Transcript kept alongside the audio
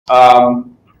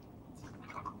Um,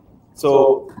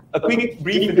 so a quick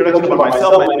brief introduction about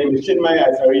myself. My name is Chinmay.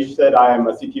 As Harish said, I am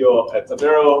a CTO at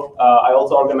Subnero. I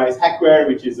also organize Hackware,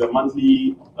 which is a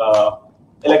monthly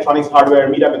electronics hardware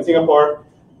meetup in Singapore.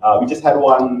 We just had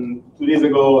one 2 days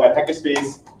ago at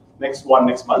Hackerspace. Next one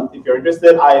next month. If you're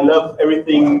interested, I love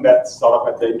everything that's sort of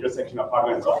at the intersection of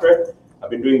hardware and software.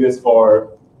 I've been doing this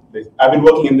I've been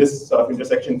working in this sort of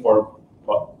intersection for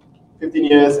about 15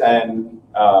 years, and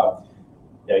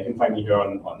yeah, you can find me here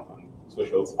on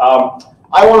socials.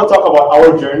 I want to talk about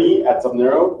our journey at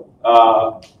Subnero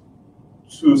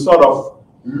to sort of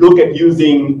look at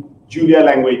using Julia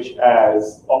language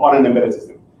on an embedded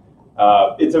system.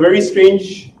 It's a very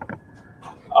strange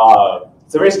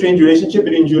relationship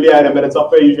between Julia and embedded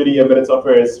software. Usually, embedded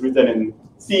software is written in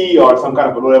C or some kind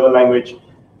of a low-level language.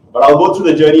 But I'll go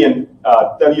through the journey and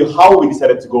tell you how we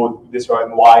decided to go this route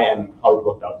and why and how it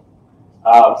worked out.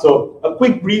 So a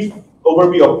quick brief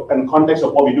overview and context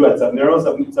of what we do at Subnero.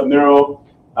 Subnero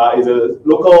is a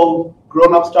local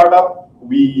grown-up startup.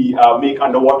 We make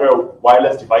underwater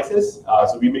wireless devices.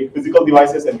 So we make physical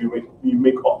devices and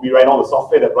we write all the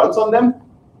software that runs on them.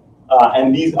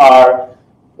 And these are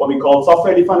what we call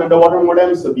software-defined underwater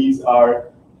modems. So these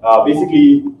are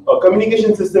basically a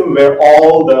communication system where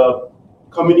all the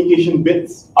communication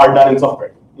bits are done in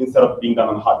software instead of being done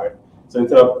on hardware. So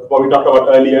instead of what we talked about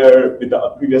earlier with the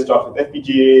previous talks with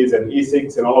FPGAs and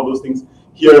ASICs and all of those things,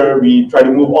 here we try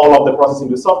to move all of the processing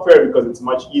to software because it's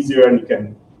much easier and you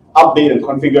can update and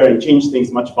configure and change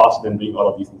things much faster than doing all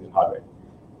of these things in hardware.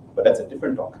 But that's a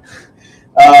different talk.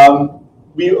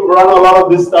 We run a lot of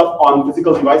this stuff on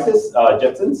physical devices,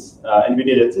 Jetsons,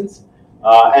 NVIDIA Jetsons,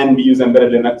 and we use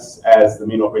embedded Linux as the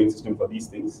main operating system for these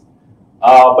things.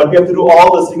 But we have to do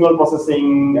all the signal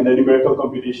processing and the numerical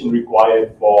computation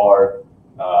required for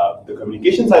the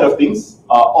communication side of things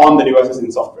on the devices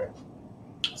in software.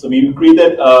 So we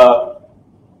created a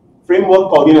framework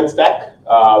called Unit Stack,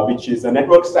 which is a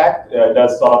network stack. It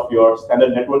does sort of your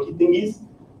standard networking thingies,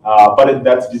 but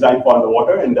that's designed for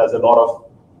underwater and does a lot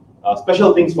of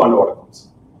special things for underwater codes.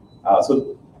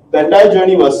 So the entire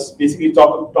journey was basically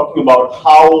talking about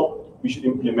how we should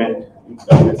implement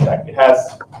the Unit Stack.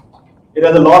 It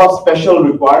has a lot of special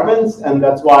requirements, and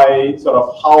that's why sort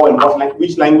of how and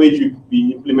which language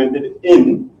we implemented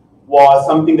in was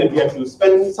something that we had to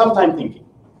spend some time thinking.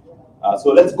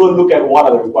 So let's go look at what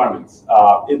are the requirements.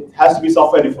 It has to be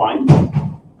software defined,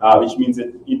 which means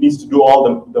it needs to do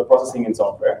all the processing in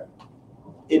software.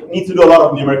 It needs to do a lot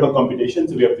of numerical computation,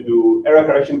 so we have to do error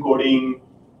correction coding,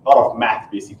 a lot of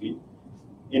math basically.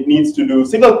 It needs to do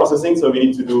signal processing, so we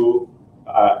need to do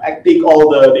take all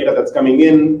the data that's coming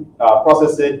in,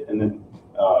 process it, and then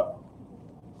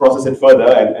process it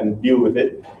further and deal with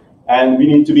it. And we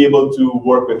need to be able to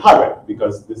work with hardware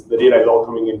because the data is all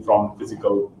coming in from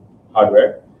physical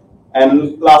hardware.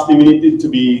 And lastly, we need it to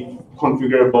be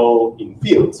configurable in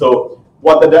field. So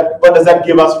what does that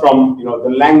give us from the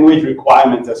language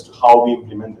requirements as to how we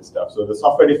implement this stuff? So the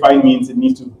software defined means it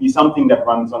needs to be something that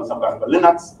runs on some kind of a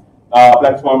Linux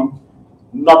platform.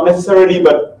 Not necessarily,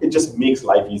 but it just makes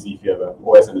life easy if you have an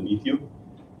OS underneath you.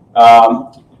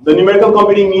 The numerical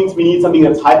computing means we need something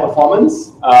that's high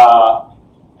performance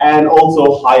and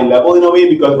also high level in a way,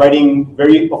 because writing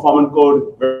very performant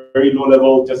code, very low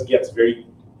level, just gets very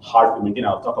hard to maintain.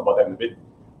 I'll talk about that in a bit.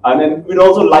 And then we'd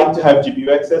also like to have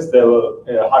GPU access.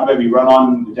 The hardware we run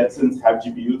on, the Jetsons, have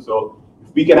GPU. So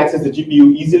if we can access the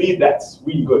GPU easily, that's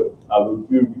really good.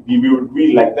 We would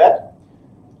really like that.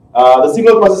 The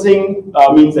signal processing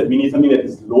means that we need something that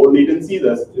is low latency.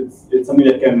 It's something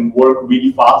that can work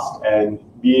really fast and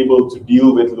be able to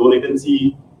deal with low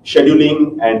latency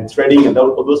scheduling and threading and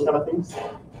those kind of things.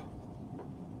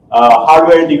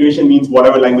 Hardware integration means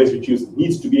whatever language we choose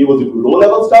needs to be able to do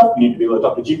low-level stuff. We need to be able to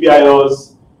talk to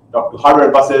GPIOs, talk to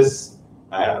hardware buses,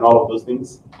 and all of those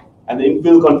things. And the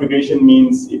infill configuration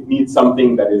means it needs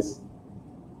something that is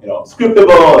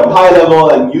scriptable and high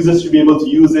level, and users should be able to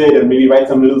use it and maybe write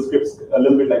some little scripts, a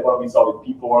little bit like what we saw with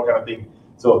P4 kind of thing.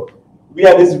 So we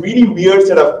have this really weird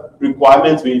set of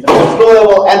requirements. We need something that's low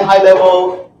level and high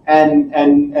level, and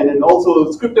then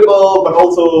also scriptable, but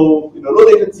also low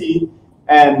latency,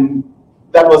 and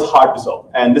that was hard to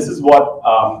solve. And this is what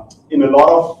in a lot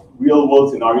of real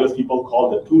world scenarios people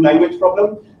call the two-language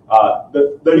problem.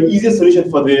 The easiest solution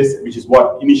for this, which is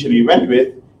what initially we went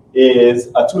with,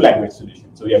 is a two-language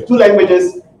solution. So we have two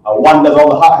languages. One does all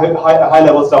the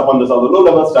high-level stuff, one does all the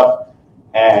low-level stuff,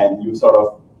 and you sort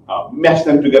of mesh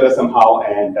them together somehow,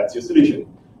 and that's your solution.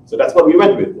 So that's what we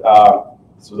went with.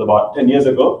 This was about 10 years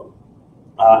ago.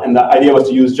 And the idea was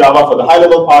to use Java for the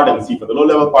high-level part and C for the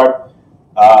low-level part.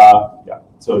 Yeah.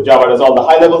 So Java does all the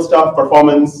high-level stuff,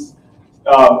 performance.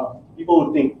 People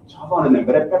would think Java on an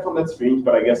embedded platform, that's strange,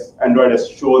 but I guess Android has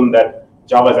shown that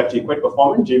Java is actually quite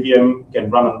performant. JVM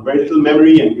can run on very little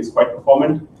memory and is quite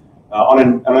performant on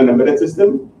an embedded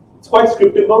system. It's quite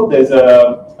scriptable. There's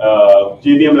a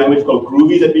JVM language called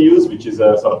Groovy that we use, which is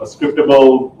a sort of a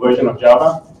scriptable version of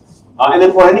Java. And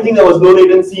then for anything that was low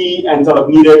latency and sort of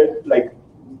needed like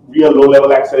real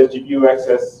low-level access, GPU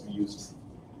access, we used C.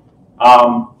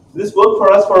 This worked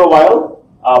for us for a while,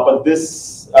 but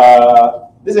this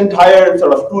entire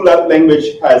sort of tool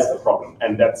language has a problem,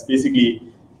 and that's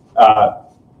basically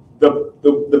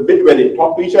the bit where they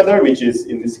talk to each other, which is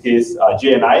in this case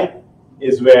J and I,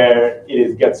 is where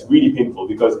it gets really painful,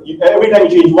 because every time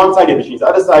you change one side, you have to change the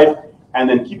other side, and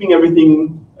then keeping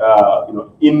everything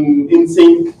in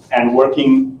sync and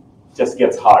working just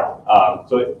gets hard.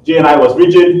 So J and I was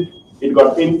rigid, it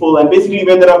got painful, and basically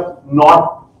we ended up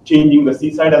not changing the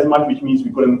C side as much, which means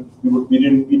we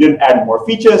didn't add more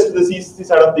features to the C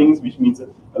side of things, which means that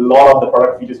a lot of the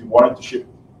product features we wanted to ship,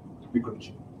 we couldn't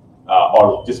ship,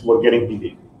 or just were getting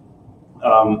delayed.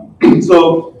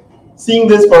 So seeing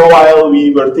this for a while,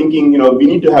 we were thinking, we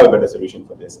need to have a better solution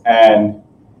for this. And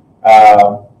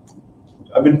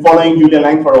I've been following Julian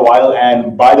Lang for a while,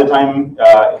 and by the time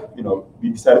we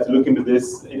decided to look into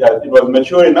this, it was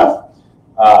mature enough.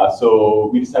 So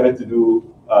we decided to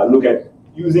look at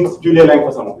using Julian Lang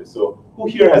for some of this. So who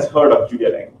here has heard of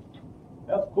Julian Lang?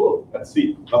 Yeah, cool, that's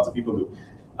sweet. Lots of people do.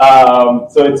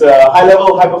 So it's a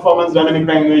high-level, high-performance dynamic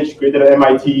language created at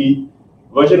MIT.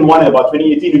 Version 1 in about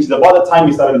 2018, which is about the time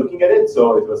we started looking at it.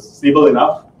 So it was stable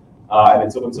enough, and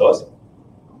it's open source.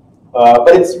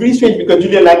 But it's really strange because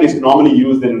Julian Lang is normally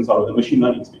used in sort of the machine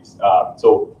learning space.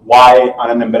 So why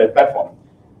on an embedded platform?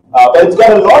 But it's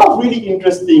got a lot of really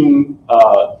interesting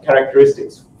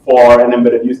characteristics for an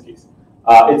embedded use case.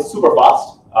 It's super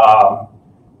fast.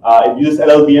 It uses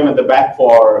LLVM at the back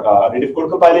for native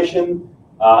code compilation.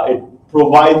 It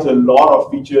provides a lot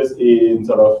of features in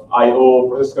sort of I/O,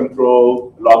 process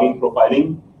control, logging,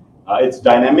 profiling. It's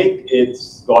dynamic.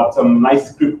 It's got some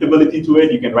nice scriptability to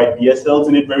it. You can write DSLs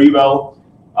in it very well.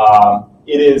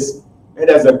 It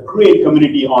has a great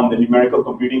community on the numerical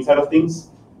computing side of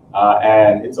things.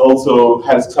 And it also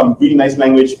has some really nice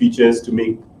language features to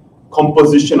make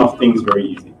composition of things very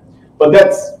easy. But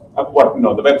that's what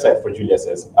the website for Julia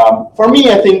says. For me,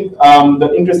 I think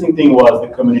the interesting thing was the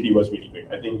community was really great.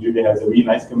 I think Julia has a really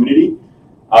nice community.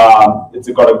 It's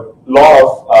got a lot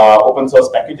of open source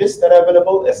packages that are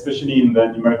available, especially in the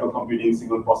numerical computing,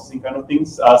 signal processing kind of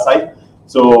things side.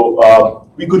 So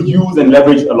we could use and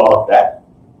leverage a lot of that.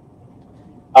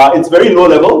 It's very low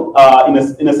level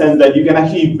in a sense that you can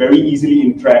actually very easily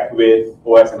interact with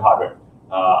OS and hardware.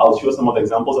 I'll show some of the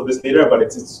examples of this later, but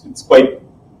it's quite.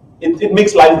 It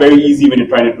makes life very easy when you're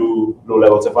trying to do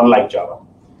low-level stuff, unlike Java.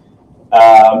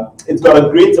 It's got a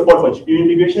great support for GPU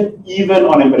integration, even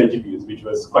on embedded GPUs, which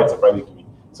was quite surprising to me.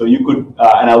 So you could,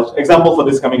 and I'll example for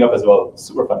this coming up as well,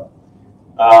 super fun.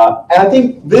 And I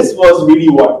think this was really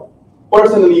what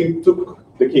personally took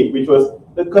the cake, which was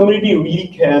the community really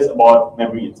cares about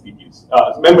memory and speed use.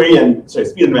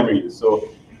 Speed and memory use. So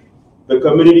the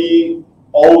community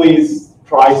always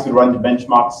tries to run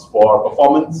benchmarks for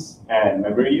performance and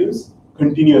memory use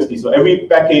continuously. So every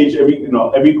package,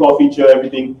 every core feature,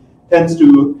 everything tends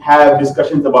to have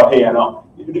discussions about, hey,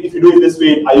 if you do it this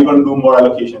way, are you going to do more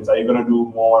allocations? Are you going to do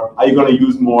more? Are you going to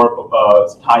use more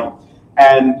time?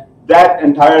 And that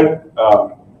entire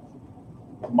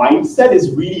mindset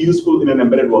is really useful in an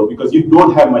embedded world because you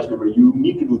don't have much memory. You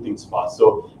need to do things fast.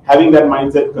 So having that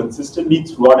mindset consistently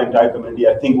throughout the entire community,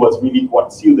 I think, was really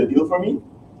what sealed the deal for me.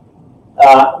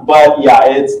 But yeah,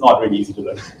 it's not really easy to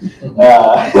learn.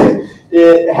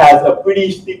 It has a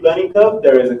pretty steep learning curve.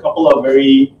 There is a couple of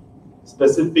very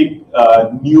specific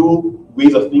new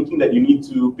ways of thinking that you need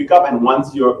to pick up, and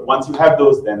once you have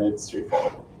those, then it's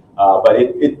straightforward. But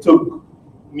it took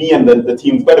me and the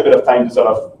team quite a bit of time to sort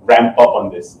of ramp up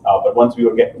on this. But once we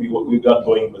got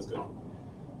going, it was good.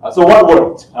 So what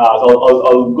worked? So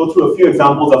I'll go through a few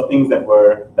examples of things that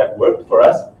worked for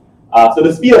us. So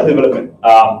the speed of development.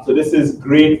 So this is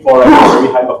great for very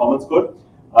high performance code.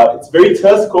 It's very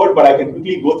terse code, but I can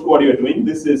quickly go through what you're doing.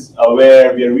 This is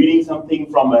where we are reading something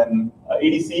from an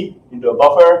ADC into a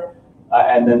buffer,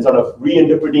 and then sort of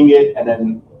reinterpreting it, and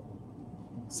then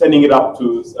sending it up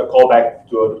to a callback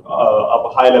to a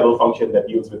high-level function that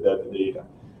deals with the data.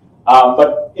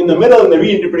 But in the middle, in the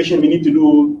reinterpretation, we need to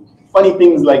do funny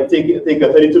things like take a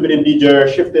 32-bit integer,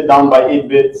 shift it down by 8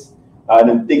 bits, and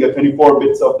then take a 24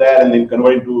 bits of that, and then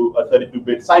convert it to a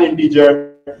 32-bit signed integer.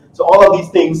 So all of these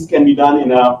things can be done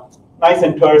in a nice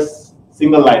and terse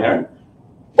single liner.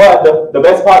 But the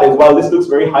best part is, while this looks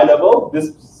very high level,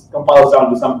 this compiles down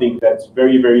to something that's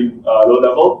very, very low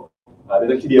level.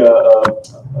 There's actually a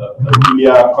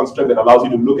Julia construct that allows you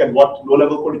to look at what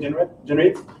low-level code it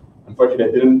generates.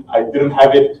 Unfortunately, I didn't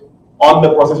have it on the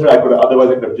processor. Otherwise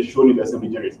I could have just shown you the assembly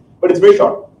generates. But it's very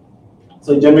short.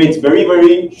 So it generates very,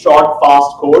 very short,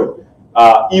 fast code,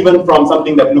 even from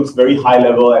something that looks very high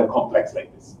level and complex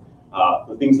like this.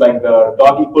 So things like the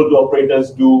dot equal to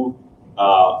operators do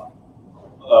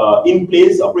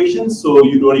in-place operations, so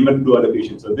you don't even do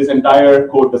allocation. So this entire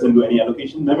code doesn't do any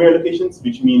memory allocations,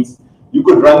 which means you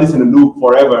could run this in a loop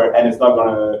forever, and it's not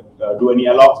going to do any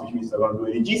allocs, which means it's not going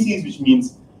to do any GCs, which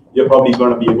means you're probably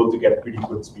going to be able to get pretty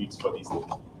good speeds for these things.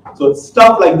 So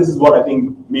stuff like this is what I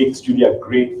think makes Julia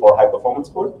great for high-performance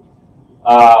code.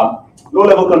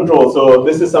 Low-level control. So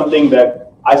this is something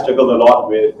that I struggled a lot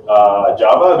with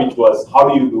Java, which was how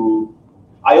do you do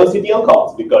IOCTL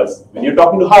calls? Because when you're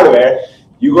talking to hardware,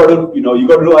 you got to do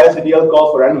IOCTL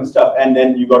calls for random stuff, and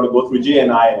then you got to go through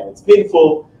JNI, and it's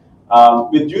painful.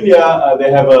 With Julia, they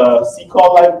have a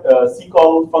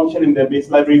ccall function in their base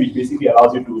library, which basically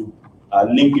allows you to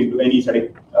link into any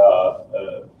static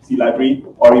C library,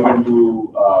 or even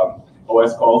do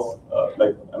OS calls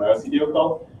like an IOCTL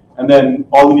call. And then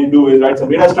all you need to do is write some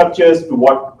data structures to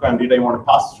what kind of data you want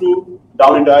to pass through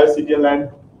down into IOCTL land,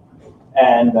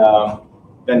 and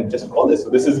then just call this. So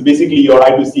this is basically your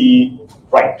I2C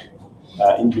write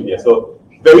in Julia. So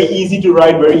very easy to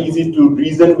write, very easy to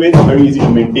reason with, very easy to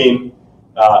maintain,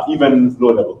 even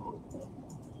low-level code.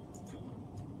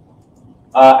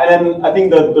 And then I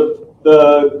think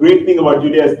the great thing about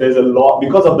Julia is there's a lot,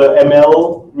 because of the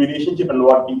ML relationship and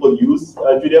what people use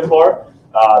Julia for,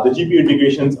 the GPU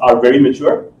integrations are very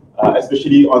mature,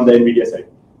 especially on the NVIDIA side.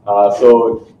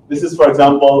 So this is, for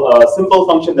example, a simple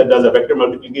function that does a vector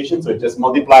multiplication. So it just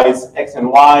multiplies X and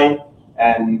Y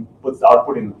and puts the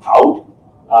output in out.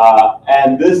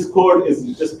 And this code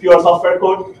is just pure software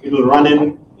code. It will run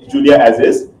in Julia as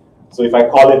is. So if I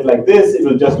call it like this, it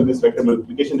will just do this vector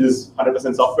multiplication. This is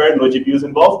 100% software, no GPUs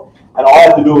involved. And all I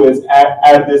have to do is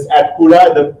add this add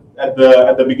CUDA at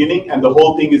the beginning, and the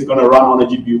whole thing is going to run on a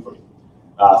GPU for me.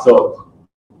 So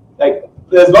like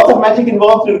there's lots of magic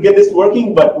involved to get this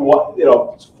working, but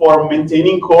for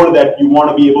maintaining code that you want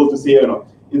to be able to say,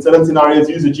 in certain scenarios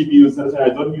use a GPU, in certain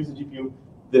scenarios don't use a GPU,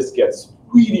 this gets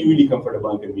really, really comfortable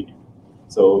and convenient.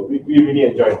 So we really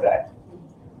enjoyed that.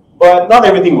 But not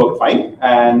everything worked fine,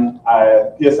 and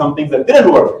here's some things that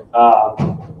didn't work.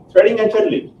 Threading and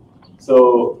scheduling.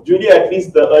 So Julia, at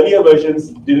least the earlier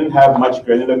versions, didn't have much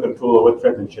granular control over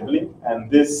threads and scheduling,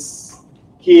 and this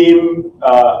came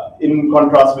in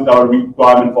contrast with our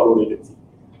requirement for low latency.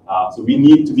 So we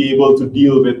need to be able to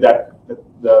deal with that.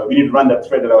 We need to run that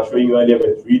thread that I was showing you earlier,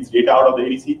 which reads data out of the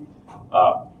ADC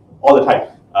all the time,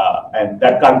 and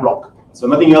that can't block. So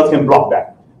nothing else can block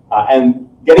that. And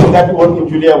getting that to work in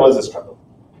Julia was a struggle.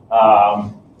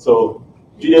 So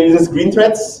Julia uses green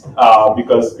threads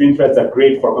because green threads are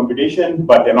great for computation,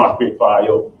 but they're not great for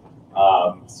I/O.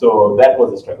 So that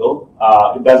was a struggle.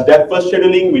 It does depth-first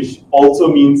scheduling, which also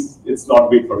means it's not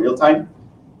great for real time.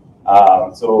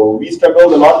 So we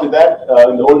struggled a lot with that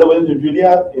in the older version of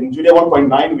Julia. In Julia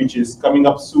 1.9, which is coming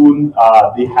up soon,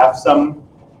 they have some.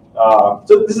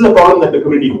 So this is a problem that the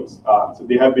community knows. So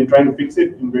they have been trying to fix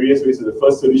it in various ways. So the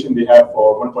first solution they have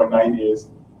for 1.9 is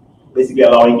basically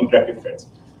allowing interactive threads.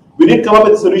 We did come up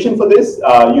with a solution for this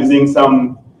using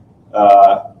some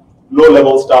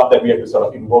low-level stuff that we had to sort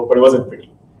of invoke, but it wasn't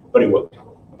pretty, but it worked.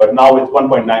 But now with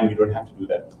 1.9, we don't have to do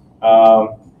that.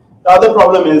 The other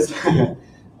problem is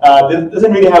this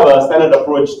doesn't really have a standard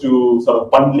approach to sort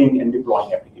of bundling and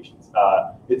deploying applications.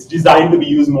 It's designed to be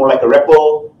used more like a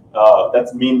REPL.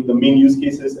 That's the main use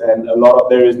cases, and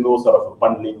there is no sort of a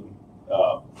bundling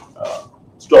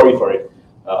story for it.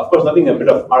 Of course, nothing a bit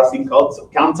of RC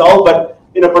counts out, but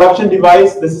in a production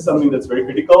device, this is something that's very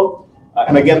critical.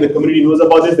 And again, the community knows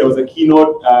about this. There was a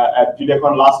keynote at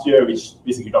JuliaCon last year, which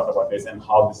basically talked about this and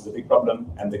how this is a big problem,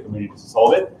 and the community needs to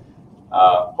solve it.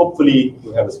 Hopefully,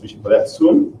 we'll have a solution for that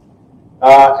soon.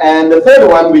 And the third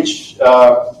one, which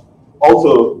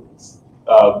also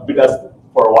bit us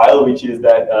for a while, which is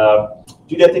that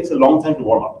Julia takes a long time to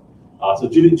warm up. So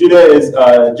Julia is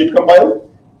JIT compiled.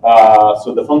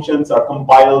 So the functions are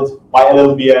compiled by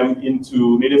LLVM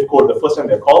into native code the first time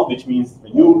they're called, which means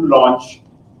when you launch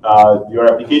your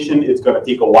application, it's going to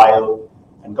take a while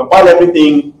and compile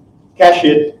everything, cache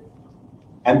it,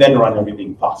 and then run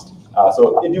everything fast.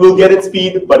 So you will get its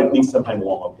speed, but it needs some time to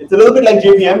warm up. It's a little bit like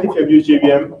JVM. If you've used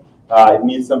JVM, it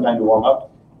needs some time to warm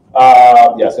up.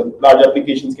 Yeah, so large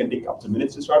applications can take up to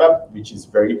minutes to start up, which is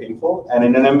very painful. And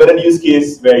in an embedded use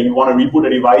case where you want to reboot a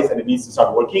device and it needs to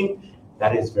start working,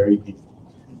 that is very painful.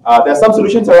 There are some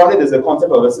solutions around it. There's a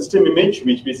concept of a system image,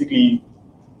 which basically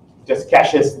just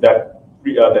caches that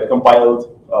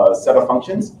compiled set of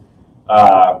functions.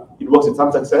 It works with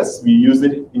some success. We used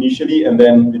it initially, and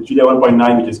then with Julia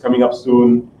 1.9, which is coming up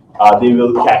soon, they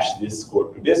will cache this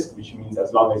code to disk, which means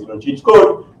as long as you don't change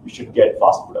code, you should get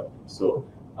fast boot up. So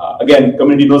again,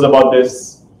 community knows about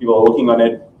this. People are working on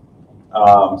it.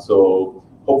 So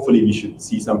hopefully we should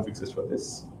see some fixes for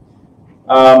this.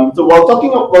 So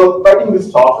while writing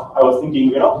this talk, I was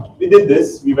thinking, we did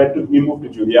this. We moved to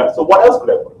Julia. So what else could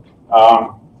have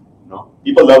worked?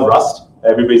 People love Rust.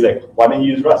 Everybody's like, why don't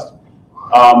you use Rust?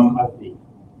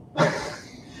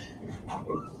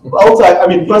 Also, I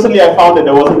mean, personally, I found that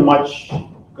there wasn't much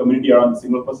community around the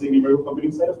signal processing numerical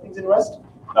computing side of things in Rust,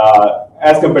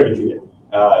 as compared to Julia.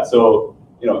 So,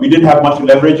 we didn't have much to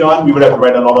leverage on. We would have to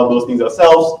write a lot of those things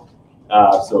ourselves.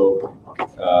 So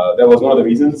that was one of the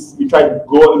reasons. We tried to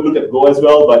look at Go as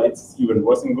well, but it's even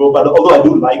worse than Go. But although I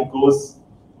do like Go's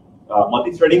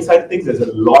multi-threading side of things, there's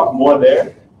a lot more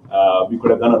there. We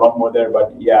could have done a lot more there,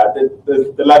 but yeah,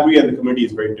 the library and the community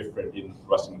is very different in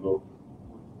Rust and Go.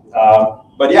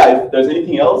 But yeah, if there's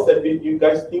anything else that you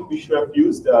guys think we should have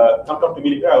used, come talk to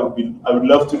me later. I would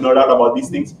love to nerd out about these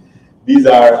things. These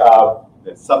are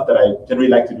stuff that I generally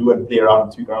like to do and play around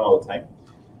and tweak around all the time.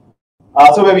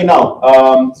 So where are we now?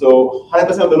 So 100%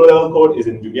 of the low-level code is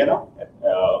in Julia now.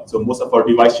 So most of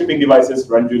our shipping devices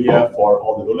run Julia for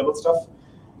all the low-level stuff.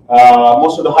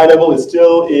 Most of the high level is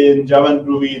still in Java and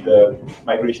Groovy. The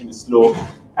migration is slow.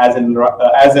 As in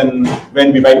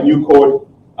when we write new code,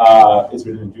 it's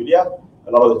written in Julia.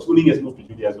 A lot of the tooling has moved to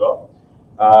Julia as well.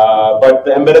 But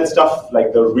the embedded stuff,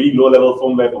 like the really low-level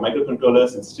firmware for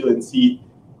microcontrollers, it's still in C.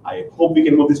 I hope we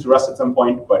can move this to Rust at some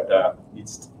point, but it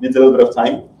needs a little bit of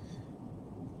time.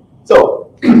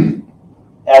 So,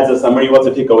 as a summary, what's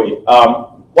the takeaway?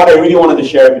 What I really wanted to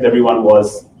share with everyone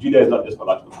was Julia is not just for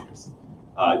large computers.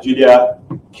 Julia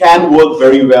can work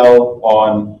very well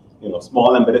on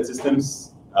small embedded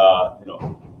systems,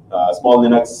 small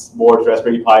Linux boards,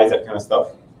 Raspberry Pis, that kind of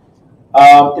stuff.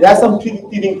 It has some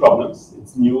teething problems.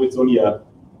 It's new. It's only a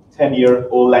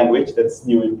 10-year-old language that's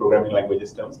new in programming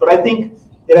languages terms. But I think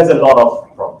it has a lot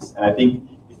of promise. And I think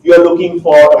if you are looking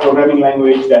for a programming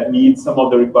language that meets some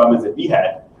of the requirements that we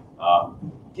had,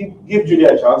 give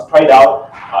Julia a chance. Try it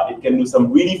out. It can do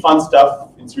some really fun stuff.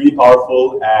 It's really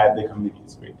powerful, and the community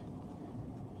is great.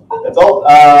 That's all.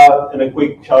 And a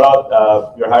quick shout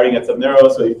out, we're hiring at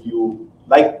Subnero, so if you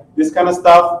like this kind of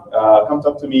stuff, come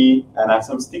talk to me, and I have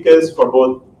some stickers for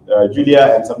both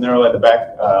Julia and Subnero at the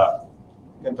back.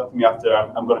 You can talk to me after.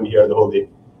 I'm going to be here the whole day,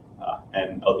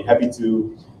 and I'll be happy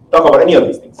to talk about any of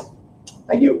these things.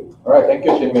 Thank you. All right, thank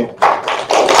you, Chinmay.